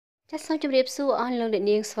ចាសសូមជម្រាបសួរអស់លោកអ្នក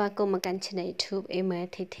នាងស្វាគមន៍មកកាន់ Channel YouTube Ema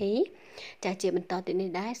Thy Thy ចាសជាបន្តទៅនេះ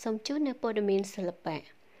ដែរសូមជូននៅព័ត៌មានសិល្បៈ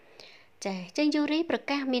ចាសចេញយូរីប្រ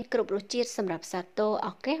កាសមានគ្រប់រសជាតិសម្រាប់សាទរ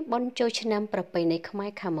ឱកាសបុណ្យចូលឆ្នាំប្រពៃណីខ្មែរ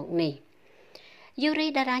ខាងមុខនេះយូរី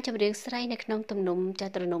តារាចម្រៀងស្រីនៅក្នុងទំនុំច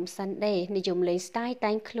ត្រនំ Sunday និយមលេងស្ទាយ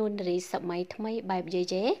តែងខ្លួននារីសម័យថ្មីបែបយេ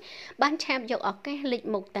យេបានឆាបយកឱកាសលេច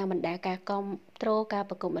មុខតាមបណ្ដាការគាំទ្រការ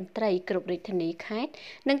ប្រគំតន្ត្រីគ្រប់រាជធានីខេត្ត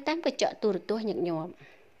និងតាមកញ្ចក់ទូរទស្សន៍ញឹកញាប់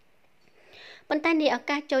ប៉ុន្តែនេះឱ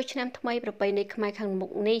កាសចូលឆ្នាំថ្មីប្រពៃណីខ្មែរខាងមុ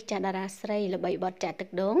ខនេះចាតារាស្រីល្បីបទចាក់ទឹក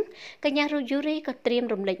ដូងកញ្ញារូយូរីក៏ត្រៀម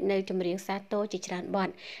រំលេចនៅចម្រៀងសាទរជាច្រើនបទ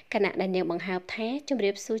ខណៈដែលនាងបង្ហើបថាជម្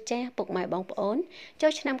រាបសួរចាស់ពុកម៉ែបងប្អូនចូ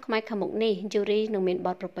លឆ្នាំខ្មែរខាងមុខនេះយូរីនឹងមានប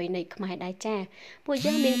ទប្រពៃណីខ្មែរដែរចាពួក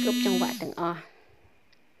យើងមានគ្រប់ចង្វាក់ទាំងអ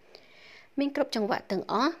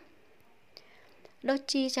ស់ដូច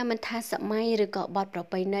ជាចាំមិនថាសម័យឬក៏បទប្រ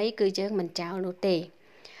ពៃណីគឺយើងមិនចោលនោះទេ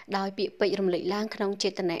ដោយពាក្យពេចន៍រំលេចឡើងក្នុងចេ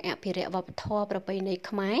តនាអភិរក្សវប្បធម៌ប្រពៃណី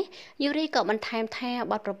ខ្មែរយូរីក៏បន្ថែមថា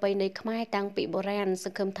បទប្រពៃណីខ្មែរតាំងពីបុរាណស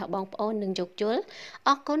ង្ឃឹមថាបងប្អូននឹងយោគយល់អ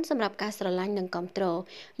រគុណសម្រាប់ការស្រឡាញ់និងគាំទ្រ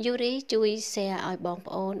យូរីជួយ share ឲ្យបង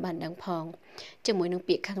ប្អូនបានដឹងផងជាមួយនឹង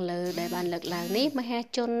ពាក្យខាងលើដែលបានលើកឡើងនេះមហា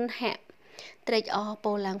ជនហាក់ត្រេកអរ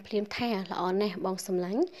ពោលឡើងភ្លាមថាល្អណាស់បងសម្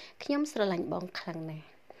លាញ់ខ្ញុំស្រឡាញ់បងខ្លាំងណាស់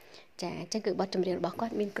ចាអញ្ចឹងគឺបទចម្រៀងរបស់គា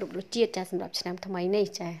ត់មានគ្រប់រសជាតិចាសម្រាប់ឆ្នាំថ្មីនេះ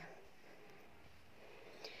ចា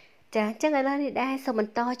ចាអញ្ចឹងឥឡូវនេះដែរសូមប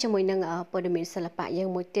ន្តជាមួយនឹងព័ត៌មានសិល្បៈយើង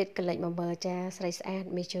មួយទៀតកលិចមកមើលចាស្រីស្អាត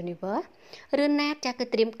Miss Universe រឿងណាតចាគឺ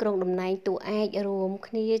ត្រៀមក្រុងតំណែងតួឯករួម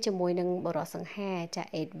គ្នាជាមួយនឹងបរិសង្ហាចា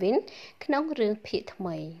អេដវិនក្នុងរឿងភាគថ្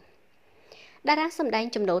មីតារាសម្ដែង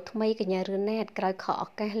ចំណូលថ្មីកញ្ញារឿងណាតក្រោយខកឱ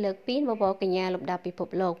កាសលើកពីនបវរកញ្ញាលំដាប់ពិភព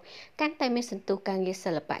លោកកាន់តែមានសន្ទុះការងារ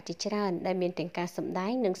សិល្បៈជាច្រើនដែលមានទាំងការសម្ដែ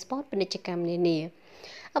ងនិងស្ពតពាណិជ្ជកម្មនានា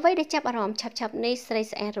អ្វីដែលចាប់អារម្មណ៍ឆាប់ៗនេះស្រី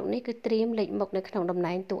ស្អាតរូបនេះគឺត្រៀមលេចមុខនៅក្នុងតំ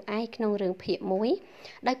ណែងតួឯកក្នុងរឿងភាគមួយ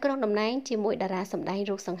ដោយក្រុមតំណែងជាមួយតារាសម្ដែង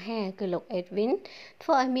រូបសង្ហាគឺលោកអេដវិនធ្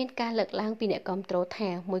វើឲ្យមានការលើកឡើងពីអ្នកគាំទ្រថា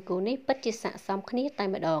មួយគូនេះពិតជាស័ក្តិសមគ្នាតែ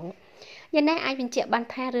ម្ដងយ៉ាងណាអាចបញ្ជាក់បាន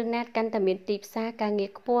ថារឿងណាតកាន់តែមានទីផ្សារការងារ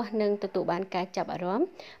ខ្ពស់និងទទួលបានការចាប់អារម្មណ៍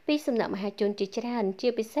ពីសំណាក់មហាជនជាច្រើនជា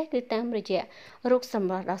ពិសេសគឺតាមរយៈរូបស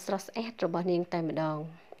ម្រស់ដ៏ស្រស់ស្អាតរបស់នាងតែម្ដង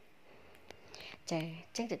ចា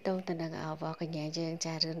ចឹងទៅទៅនឹងវកញ្ញាយើង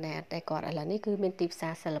ចារឿងណាតែគាត់ឥឡូវនេះគឺមានទីផ្សា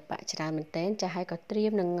រសិល្បៈច្រើនមែនទែនចាហើយក៏ត្រៀ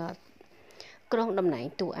មនឹងក្រុងតំណែង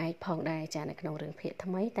តួឯកផងដែរចានៅក្នុងរឿងភាគថ្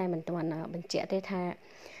មីតែមិនទាន់បញ្ជាក់ទេថា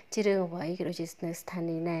ជារឿងអ្វីក៏ដូចជានៅស្ថា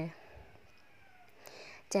នីយ៍ណា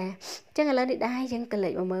ចាចឹងឥឡូវនេះដែរយើងក៏លេ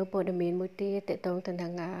ចមកមើលព័ត៌មានមួយទៀតតទៅទៅនឹ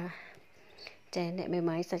ងចាអ្នកមេ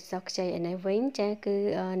ម៉ាយសាច់សក់ខ្ចីឯនេះវិញចាគឺ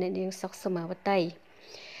អ្នកនាងសុកសមាវតី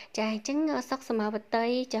ចាអញ្ចឹងសុកសមាវតី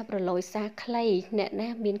ចាប្រឡយសារខ្លីអ្នកណា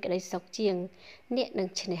មានក្តីសុខជាងអ្នកនឹង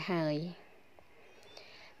ឈ្នះហើយ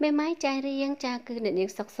មេម៉ាយចាយរៀងចាគឺអ្នកនាង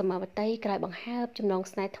សុកសមាវតីក្រោយបង្ហើបចំណង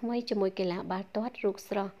ស្នេហ៍ថ្មីជាមួយកីឡាបាល់ទាត់រូប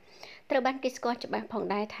ស្រស់ត្រូវបានគេស្គាល់ច្បាស់ផង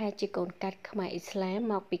ដែរថាជាកូនកាត់ខ្មែរអ៊ីស្លាម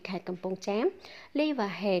មកពីខេត្តកំពង់ចាមលីវ៉ា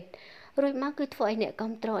ហេតរួចមកគឺធ្វើឲ្យអ្នក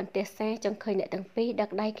គាំទ្រអន្តេសាចង់ឃើញអ្នកទាំងពីរដឹក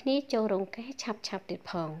ដៃគ្នាចូលរោងការឆាប់ទៀត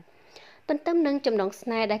ផងទន្ទឹមនឹងចំណងស្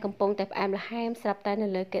នេហ៍ដែលកំពុងតែផ្អែមល្ហែមស្រាប់តែនៅ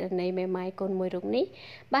លើកេរនីមេម៉ាយកូនមួយរូបនេះ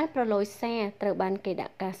បានប្រឡយសារត្រូវបានគេដា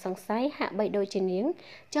ក់ការសង្ស័យហាក់បីដូចជានាង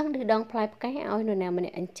ចង់ឌឺដងផ្លែផ្កាឲ្យនរណាម្នា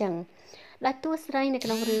ក់អញ្ចឹងដែលតួស្រីនៅក្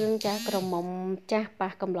នុងរឿងចាស់ក្រមុំចាស់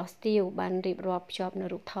ប៉ះកំឡោះស្ទៀវបានរៀបរាប់ភ្ជាប់នៅ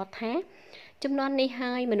រូបថតថាចំនួននេះ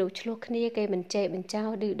ហើយមនុស្សឆ្លោះគ្នាគេមិនចេះបញ្ចោ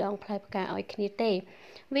ឌឺដងផ្លែផ្កាឲ្យគ្នាទេ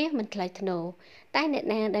វាមិនថ្លៃថ្នូរតែអ្នក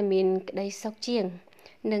ណាដែលមានក្តីសុខជាង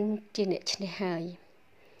នឹងជាអ្នកឈ្នះហើយ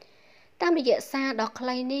តាមរយៈសារដ៏ខ្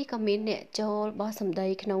លីនេះក៏មានអ្នកចូលបោះសម្ដី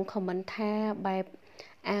ក្នុងខមមិនថាបែប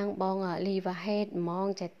អាងបងលីវ៉ាហេតហ្មង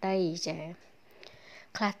ចេតីចា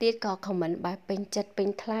ខ្លះទៀតក៏ខមមិនបែបពេញចិត្តពេញ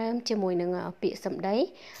ថ្លើមជាមួយនឹងពាក្យសម្ដី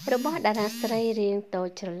របស់តារាស្រីរៀងតូច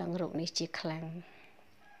ច្រឡឹងរូបនេះជាខ្លាំង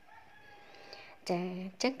ចាអ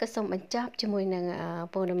ញ្ចឹងក៏សូមបញ្ចប់ជាមួយនឹង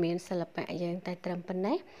ព័ត៌មានសិល្បៈយើងតែត្រឹមប៉ុណ្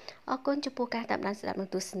ណេះអរគុណចំពោះការតាមដានស្ដាប់និង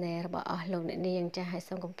ទស្សនារបស់អស់លោកអ្នកនាងចាហើយ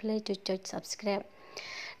សូមកុំភ្លេចចុច Subscribe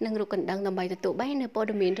និងរូបកណ្ដឹងដើម្បីទទួលបាននូវព័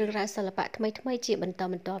ត៌មានរឿងរ៉ាវសិល្បៈថ្មីៗជាបន្ត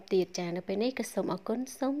ទៀតចានៅពេលនេះក៏សូមអរគុណ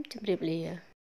សូមជម្រាបលា